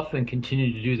hang tough and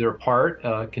continue to do their part,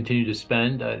 continue to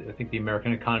spend, I think the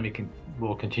American economy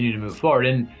will continue to move forward.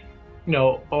 And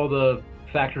all the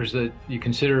factors that you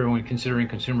consider when considering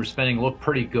consumer spending look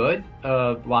pretty good.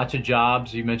 Lots of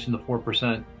jobs. You mentioned the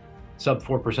 4%. Sub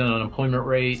 4% unemployment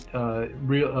rate.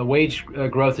 Wage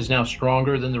growth is now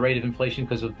stronger than the rate of inflation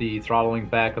because of the throttling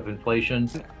back of inflation.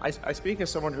 I speak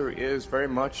as someone who is very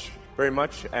much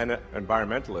an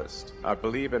environmentalist. I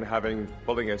believe in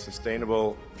building a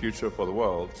sustainable future for the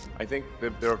world. I think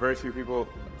that there are very few people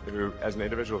who, as an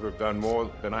individual, who have done more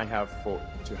than I have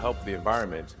to help the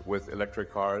environment with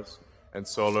electric cars and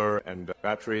solar and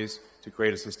batteries to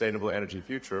create a sustainable energy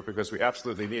future, because we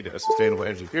absolutely need a sustainable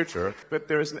energy future. But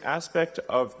there is an aspect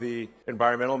of the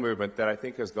environmental movement that I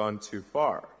think has gone too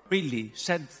far. Really,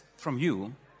 said from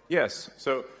you? Yes.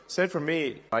 So, said from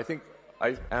me, I think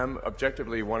I am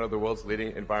objectively one of the world's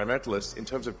leading environmentalists in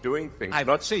terms of doing things. I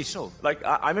would say so. Like,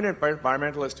 I'm an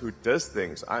environmentalist who does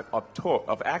things. I'm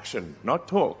of action, not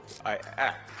talk. I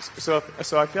act. So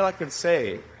I feel I can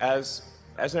say, as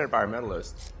an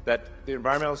environmentalist, that the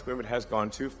environmentalist movement has gone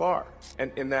too far.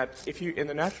 And in that, in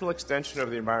the natural extension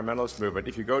of the environmentalist movement,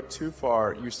 if you go too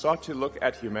far, you start to look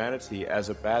at humanity as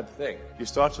a bad thing. You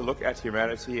start to look at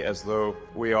humanity as though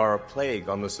we are a plague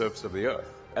on the surface of the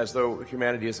earth, as though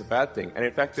humanity is a bad thing. And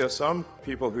in fact, there are some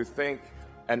people who think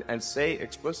and say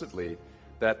explicitly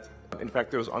that, in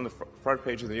fact, there was on the front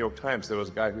page of the New York Times, there was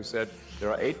a guy who said, there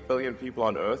are 8 billion people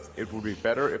on Earth, it would be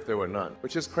better if there were none,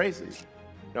 which is crazy.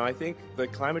 Now, I think the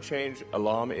climate change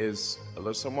alarm is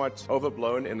somewhat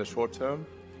overblown in the short term.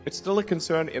 It's still a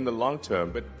concern in the long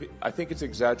term, but I think it's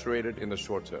exaggerated in the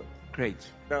short term. Great.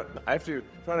 Now, I have to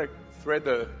try to thread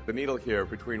the needle here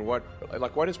between what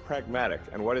is pragmatic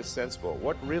and what is sensible,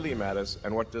 what really matters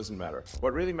and what doesn't matter.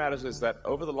 What really matters is that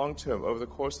over the long term, over the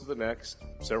course of the next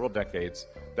several decades,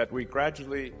 that we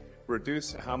gradually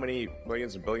reduce how many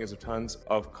millions and billions of tons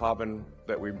of carbon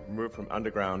that we move from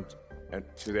underground and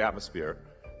to the atmosphere,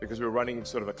 because we're running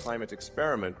sort of a climate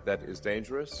experiment that is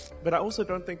dangerous. But I also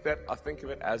don't think that I think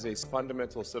of it as a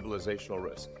fundamental civilizational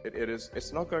risk.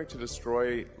 It's not going to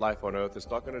destroy life on Earth, it's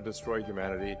not going to destroy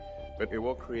humanity, but it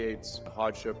will create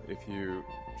hardship if you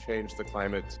change the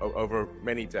climate over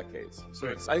many decades.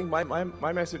 So I think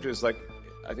my message is I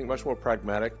think much more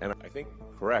pragmatic and I think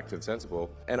correct and sensible.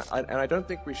 And I don't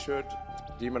think we should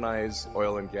demonize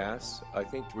oil and gas. I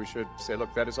think we should say,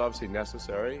 look, that is obviously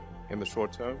necessary in the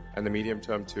short term and the medium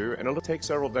term too, and it'll take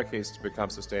several decades to become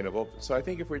sustainable. So I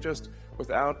think if we just,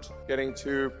 without getting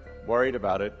too worried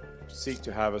about it, seek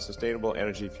to have a sustainable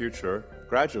energy future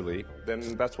gradually,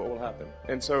 then that's what will happen.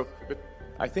 And so, but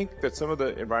I think that some of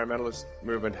the environmentalist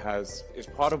movement is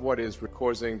part of what is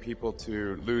causing people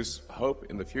to lose hope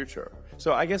in the future.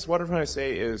 So I guess what I'm trying to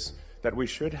say is that we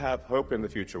should have hope in the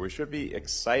future. We should be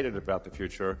excited about the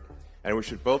future, and we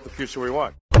should build the future we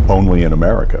want. Only in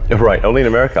America. Right, only in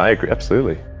America, I agree,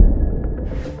 absolutely.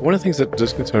 One of the things that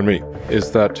does concern me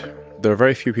is that there are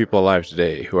very few people alive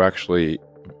today who actually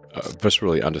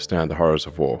viscerally understand the horrors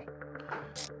of war.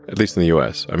 at least in the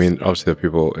U.S. I mean, obviously there are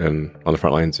people on the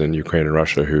front lines in Ukraine and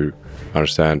Russia who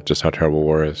understand just how terrible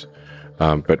war is.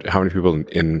 But how many people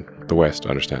in the West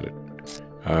understand it?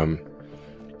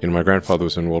 My grandfather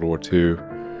was in World War II.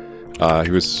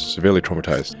 He was severely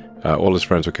traumatized. All his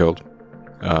friends were killed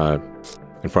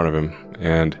in front of him,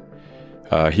 and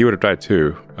he would have died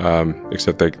too,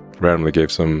 except they randomly gave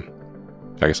some,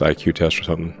 I guess, IQ test or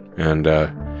something, and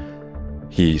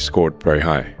he scored very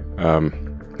high.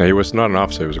 Now, he was not an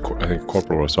officer. He was, I think, a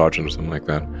corporal or a sergeant or something like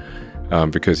that,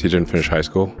 because he didn't finish high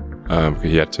school.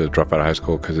 He had to drop out of high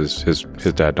school because his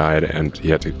dad died, and he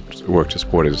had to work to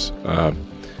support his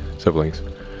siblings.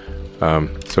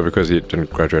 So because he didn't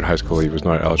graduate high school, he was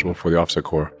not eligible for the officer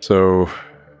corps. So,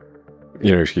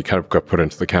 he kind of got put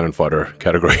into the cannon fodder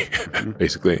category,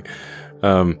 basically.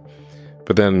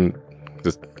 But then,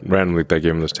 just randomly, they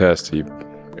gave him this test. He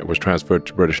was transferred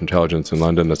to British intelligence in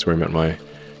London. That's where he met my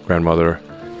grandmother.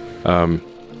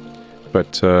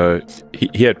 But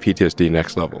he had PTSD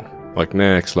next level. Like,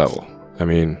 next level. I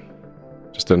mean,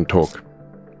 just didn't talk.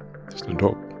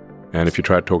 And if you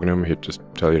tried talking to him, he'd just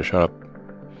tell you to shut up.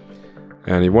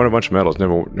 And he won a bunch of medals,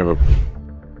 never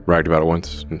bragged about it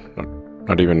once,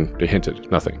 not even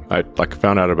hinted, nothing. I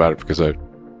found out about it because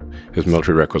his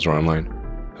military records are online.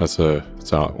 That's how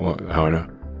I know.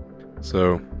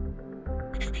 So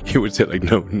he would say, like,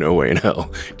 no way in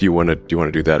hell do you want to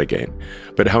do that again.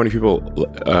 But how many people?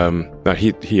 Now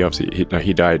he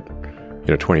obviously died,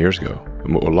 20 years ago,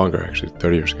 or longer actually,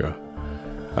 30 years ago.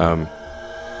 How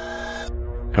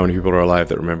many people are alive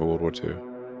that remember World War II?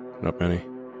 Not many.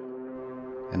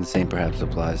 And the same perhaps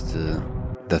applies to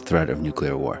the threat of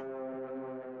nuclear war.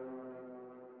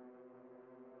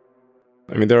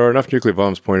 I mean, there are enough nuclear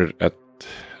bombs pointed at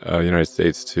the United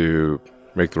States to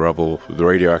make the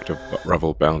radioactive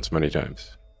rubble bounce many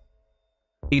times.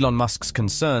 Elon Musk's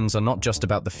concerns are not just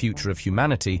about the future of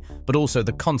humanity, but also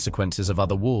the consequences of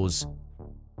other wars.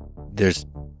 There's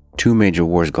two major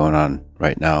wars going on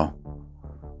right now.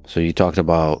 So you talked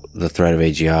about the threat of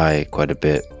AGI quite a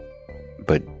bit,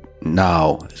 but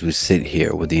now, as we sit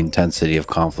here with the intensity of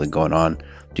conflict going on,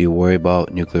 do you worry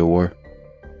about nuclear war?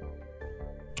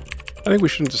 I think we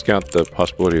shouldn't discount the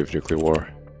possibility of nuclear war.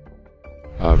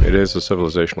 It is a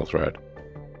civilizational threat.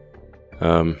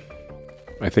 I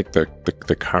think the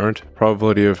current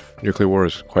probability of nuclear war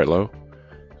is quite low.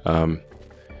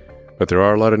 But there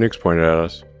are a lot of nukes pointed at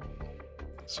us.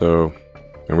 And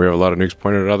we have a lot of nukes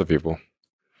pointed at other people.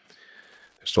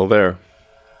 They're still there.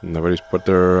 Nobody's put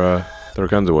their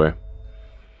guns away.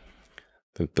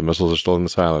 The missiles are still in the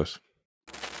silos.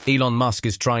 Elon Musk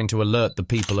is trying to alert the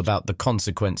people about the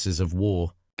consequences of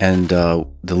war. And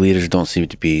the leaders don't seem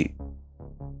to be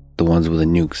the ones with the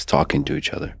nukes talking to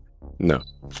each other. No.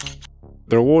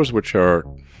 There are wars which are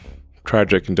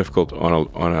tragic and difficult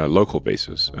on a local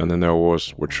basis, and then there are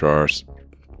wars which are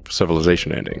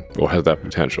civilization ending, or have that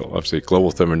potential. Obviously, global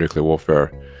thermonuclear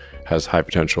warfare has high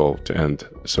potential to end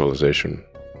civilization,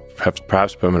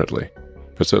 perhaps permanently,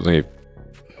 but certainly,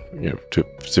 to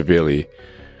severely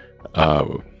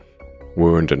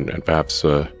wound and perhaps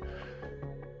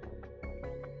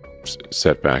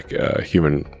set back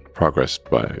human progress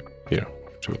by,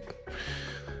 to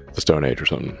the Stone Age or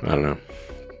something. I don't know.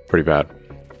 Pretty bad.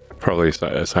 Probably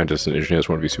scientists and engineers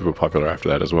want to be super popular after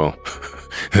that as well.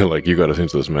 They're like, you got us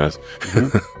into this mess.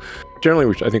 Mm-hmm.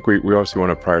 Generally, I think we obviously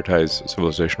want to prioritize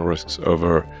civilizational risks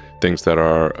over things that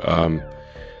are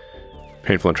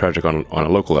painful and tragic on a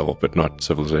local level, but not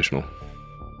civilizational.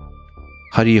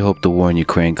 How do you hope the war in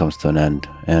Ukraine comes to an end?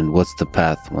 And what's the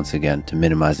path, once again, to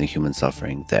minimizing human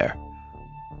suffering there?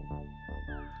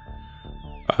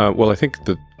 Well, I think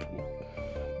that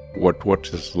what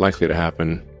is likely to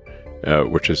happen,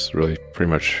 which is really pretty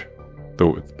much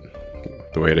the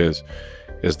way it is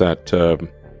that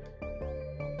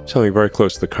something very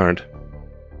close to the current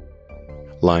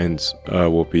lines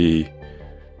will be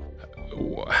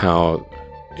how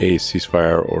a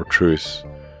ceasefire or truce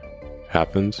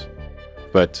happens.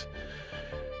 But,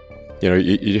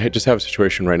 you just have a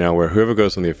situation right now where whoever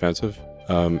goes on the offensive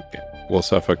will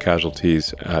suffer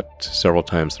casualties at several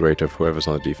times the rate of whoever's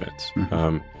on the defense.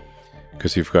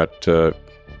 Because you've got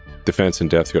defense in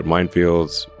depth, you've got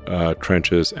minefields,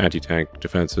 trenches, anti-tank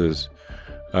defenses.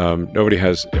 Nobody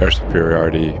has air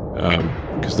superiority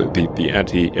because the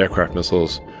anti-aircraft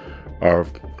missiles are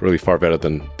really far better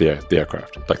than the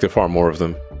aircraft. Like, there are far more of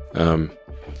them.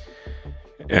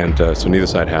 And so neither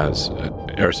side has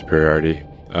air superiority.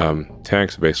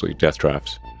 Tanks are basically death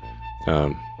traps,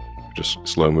 just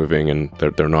slow moving, and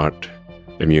they're not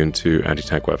immune to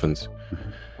anti-tank weapons.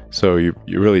 So you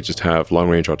really just have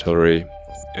long-range artillery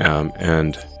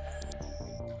and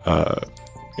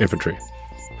infantry.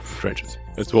 trenches.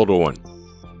 It's World War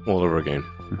I, all over again.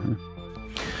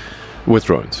 With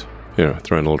drones,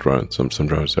 throwing little drones, some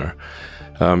drones there.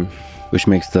 Which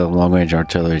makes the long-range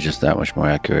artillery just that much more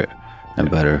accurate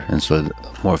and better, and so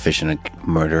more efficient at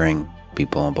murdering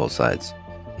people on both sides.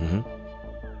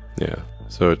 Yeah.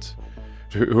 So it's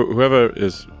whoever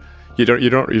is, you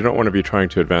don't want to be trying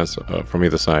to advance from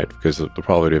either side, because the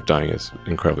probability of dying is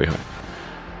incredibly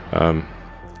high.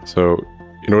 So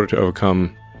in order to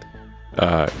overcome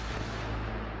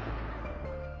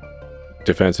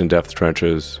defense in depth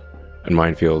trenches and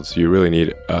minefields, you really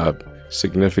need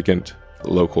significant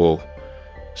local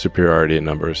superiority in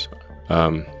numbers.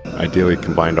 Ideally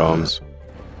combined arms,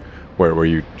 where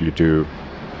you do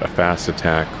a fast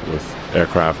attack with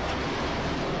aircraft,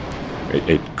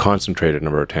 a concentrated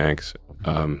number of tanks,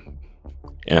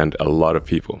 and a lot of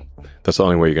people. That's the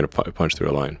only way you're going to punch through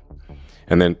a line.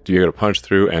 And then you're going to punch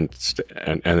through and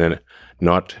then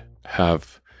not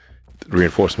have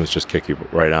reinforcements just kick you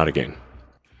right out again.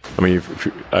 I mean,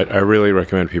 I really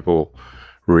recommend people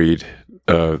read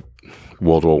World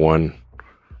War I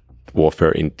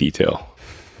warfare in detail.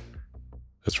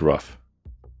 It's rough.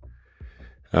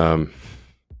 I mean,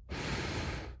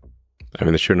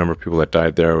 the sheer number of people that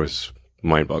died there was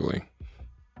mind-boggling.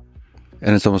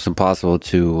 And it's almost impossible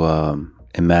to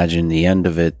imagine the end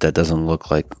of it that doesn't look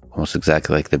like almost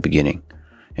exactly like the beginning,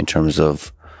 in terms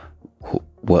of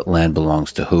what land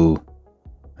belongs to who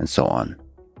and so on.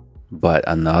 But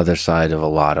on the other side of a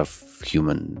lot of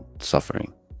human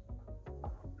suffering,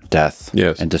 death,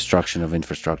 yes, and destruction of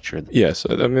infrastructure. Yes,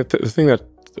 I mean, the thing that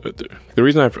the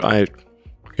reason I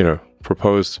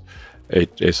proposed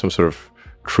some sort of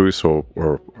truce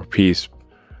or peace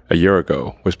a year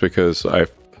ago was because I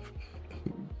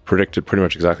predicted pretty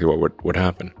much exactly what would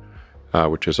happen,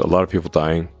 which is a lot of people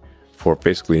dying for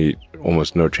basically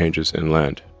almost no changes in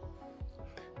land,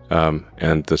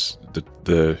 and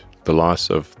the loss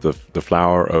of the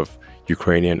flower of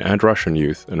Ukrainian and Russian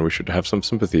youth. And we should have some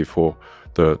sympathy for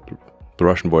the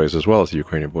Russian boys as well as the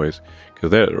Ukrainian boys,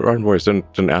 because the Russian boys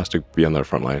didn't ask to be on their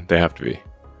front line; they have to be.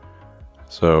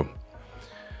 So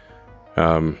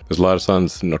there's a lot of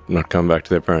sons not coming back to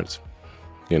their parents,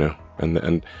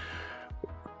 and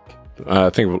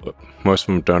I think most of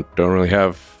them don't really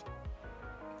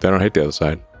they don't hate the other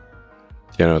side.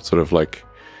 It's sort of like,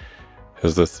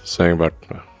 there's this saying about,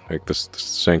 like this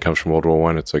saying comes from World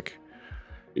War I. It's like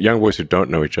young boys who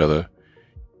don't know each other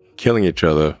killing each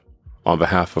other on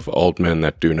behalf of old men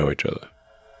that do know each other.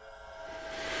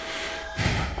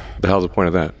 The hell's the point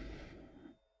of that?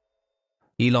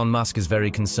 Elon Musk is very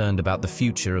concerned about the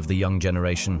future of the young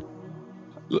generation.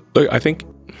 Look, I think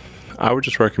I would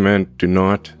just recommend, do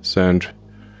not send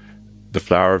the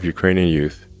flower of Ukrainian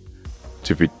youth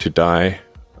to die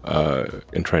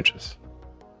in trenches.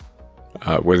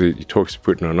 Whether he talks to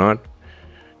Putin or not,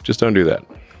 just don't do that.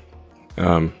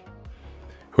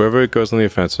 Whoever goes on the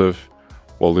offensive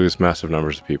will lose massive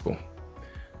numbers of people.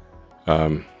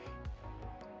 And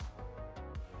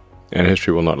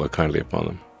history will not look kindly upon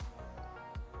them.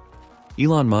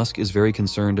 Elon Musk is very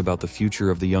concerned about the future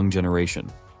of the young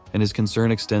generation, and his concern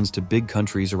extends to big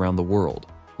countries around the world,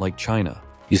 like China.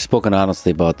 You've spoken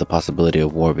honestly about the possibility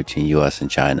of war between US and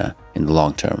China in the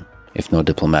long term, if no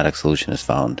diplomatic solution is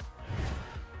found.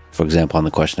 For example, on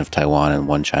the question of Taiwan and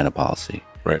one China policy.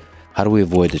 Right. How do we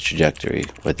avoid the trajectory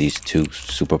where these two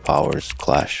superpowers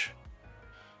clash?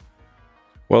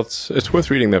 Well, it's worth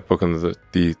reading that book on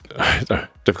the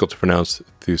difficult to pronounce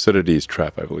Thucydides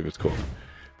trap, I believe it's called.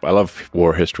 I love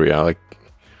war history. I like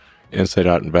inside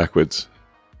out and backwards.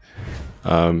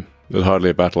 There's hardly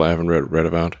a battle I haven't read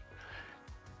about.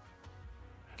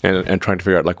 And trying to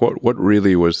figure out, like, what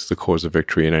really was the cause of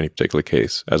victory in any particular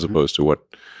case, as opposed to what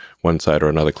one side or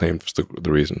another claimed was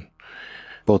the reason.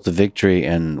 Both the victory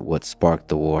and what sparked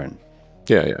the war.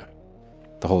 Yeah.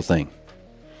 The whole thing.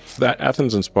 That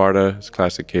Athens and Sparta is a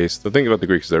classic case. The thing about the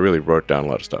Greeks is they really wrote down a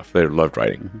lot of stuff. They loved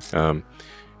writing.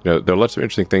 There are lots of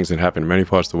interesting things that happened in many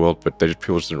parts of the world, but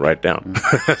people just didn't write it down.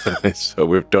 So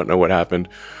we don't know what happened,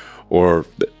 or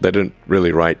they didn't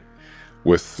really write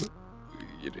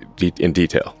in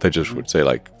detail. They just would say,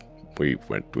 like, we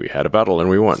had a battle and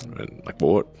we won. And like,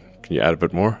 well, what? Can you add a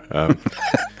bit more?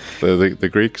 The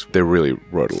Greeks, they really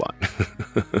wrote a lot.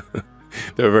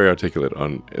 They were very articulate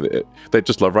on it. They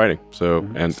just love writing. So,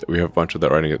 and we have a bunch of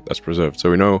that writing that's preserved. So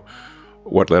we know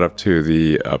what led up to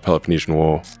the Peloponnesian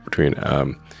War between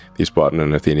the Spartan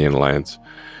and Athenian alliance.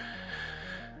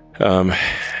 And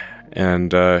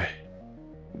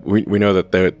we know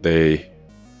that they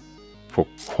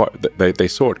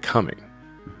saw it coming.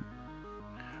 I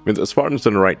mean, the Spartans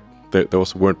didn't write they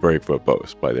also weren't very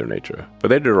verbose by their nature. But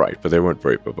they did it right, but they weren't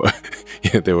very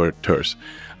verbose. They were terse.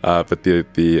 But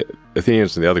the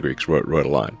Athenians and the other Greeks wrote a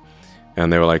line.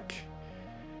 And they were like,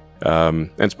 and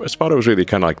Sparta was really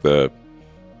kind of like the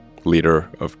leader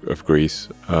of Greece.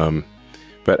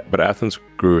 But Athens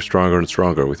grew stronger and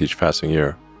stronger with each passing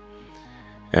year.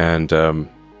 And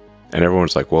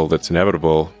everyone's like, well, it's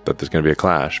inevitable that there's going to be a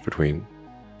clash between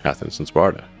Athens and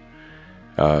Sparta.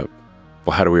 Well,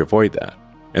 how do we avoid that?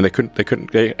 And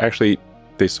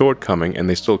they saw it coming and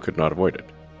they still could not avoid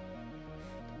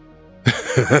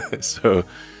it. So,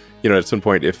 at some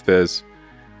point,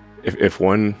 if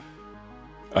one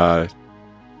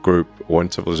group,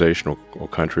 one civilization or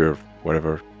country or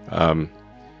whatever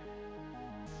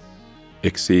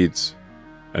exceeds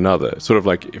another, sort of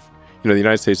like if, the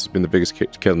United States has been the biggest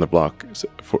kid on the block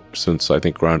since I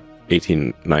think around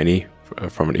 1890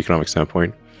 from an economic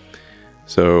standpoint.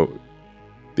 So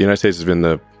the United States has been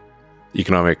the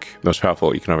most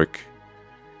powerful economic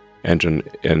engine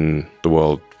in the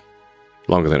world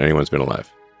longer than anyone's been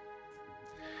alive.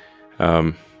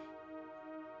 And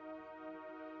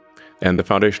the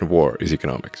foundation of war is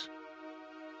economics.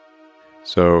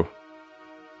 So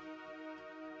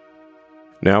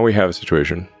now we have a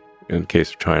situation, in the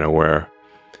case of China, where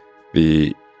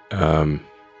the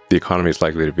economy is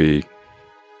likely to be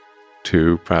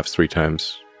 2, perhaps 3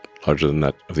 times larger than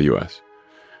that of the U.S.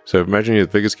 So imagine you're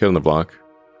the biggest kid on the block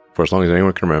for as long as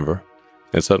anyone can remember,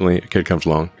 and suddenly a kid comes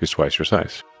along who's twice your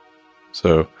size.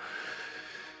 So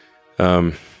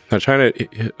now China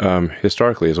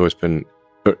historically has always been,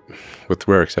 with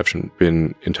rare exception,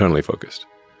 been internally focused.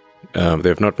 They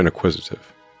have not been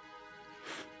acquisitive.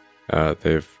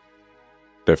 They've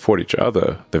fought each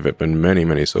other. There have been many,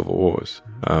 many civil wars.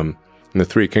 In the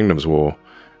Three Kingdoms War,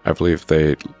 I believe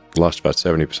they lost about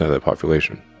 70% of their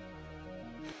population.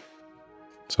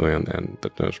 So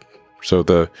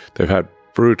they've had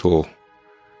brutal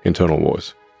internal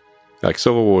wars, like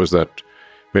civil wars that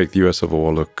make the U.S. Civil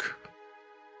War look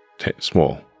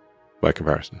small by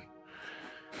comparison.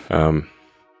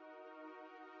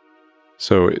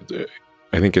 So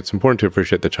I think it's important to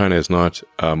appreciate that China is not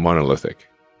monolithic.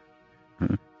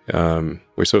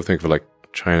 We sort of think of like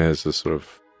China as this sort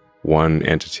of one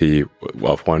entity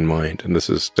of one mind, and this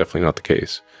is definitely not the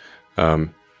case.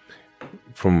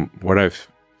 From what I've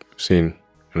seen,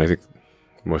 and I think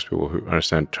most people who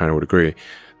understand China would agree,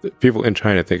 that people in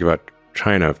China think about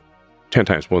China 10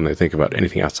 times more than they think about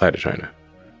anything outside of China.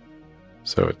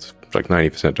 So it's like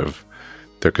 90% of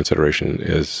their consideration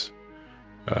is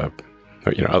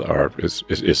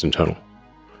internal.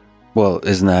 Well,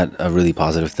 isn't that a really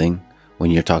positive thing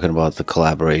when you're talking about the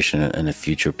collaboration and a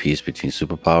future peace between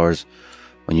superpowers?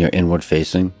 When you're inward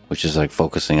facing, which is like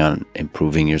focusing on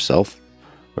improving yourself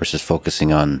versus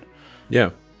focusing on,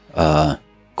 quote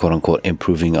unquote,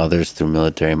 improving others through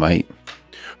military might.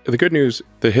 The good news,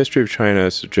 the history of China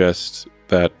suggests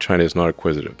that China is not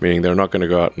acquisitive, meaning they're not going to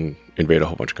go out and invade a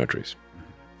whole bunch of countries.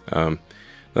 Now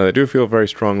they do feel very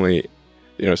strongly,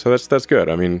 so that's good.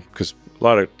 I mean, because a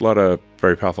lot of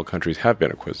very powerful countries have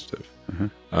been acquisitive.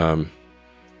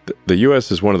 The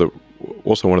U.S. is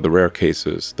also one of the rare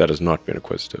cases that has not been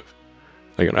acquisitive.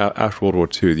 Like after World War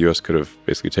II, the U.S. could have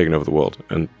basically taken over the world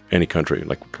and any country.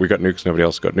 Like we got nukes, nobody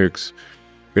else got nukes.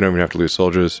 We don't even have to lose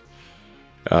soldiers.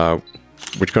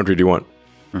 Which country do you want?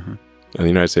 And the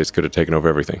United States could have taken over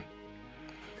everything.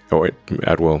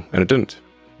 At will, and it didn't.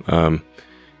 And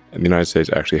the United States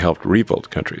actually helped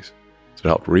rebuild countries. So it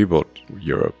helped rebuild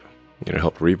Europe,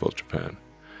 helped rebuild Japan.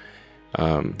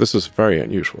 This is very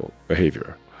unusual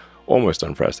behavior, almost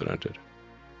unprecedented.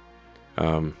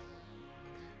 The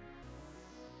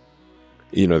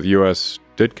U.S.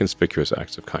 did conspicuous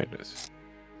acts of kindness,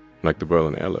 like the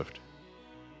Berlin airlift.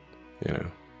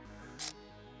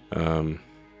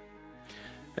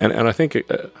 And I think,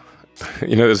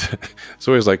 it's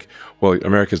always like, well,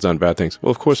 America's done bad things.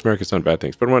 Well, of course America's done bad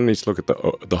things, but one needs to look at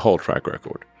the whole track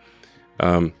record.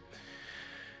 And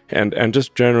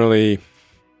just generally,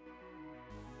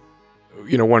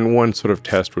 one sort of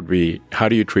test would be, how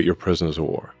do you treat your prisoners of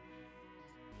war?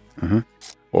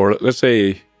 Or let's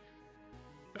say,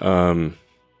 no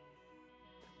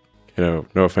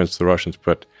offense to the Russians,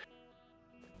 but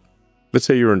let's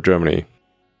say you're in Germany.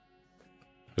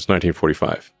 It's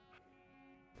 1945.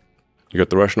 You got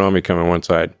the Russian army coming on one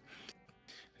side, and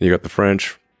you got the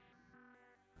French,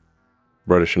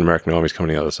 British, and American armies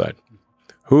coming on the other side.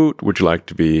 Who would you like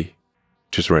to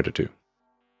surrender to?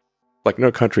 Like,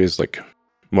 no country is like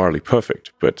morally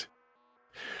perfect, but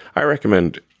I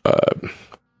recommend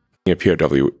being a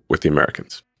POW with the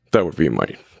Americans. That would be my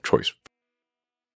choice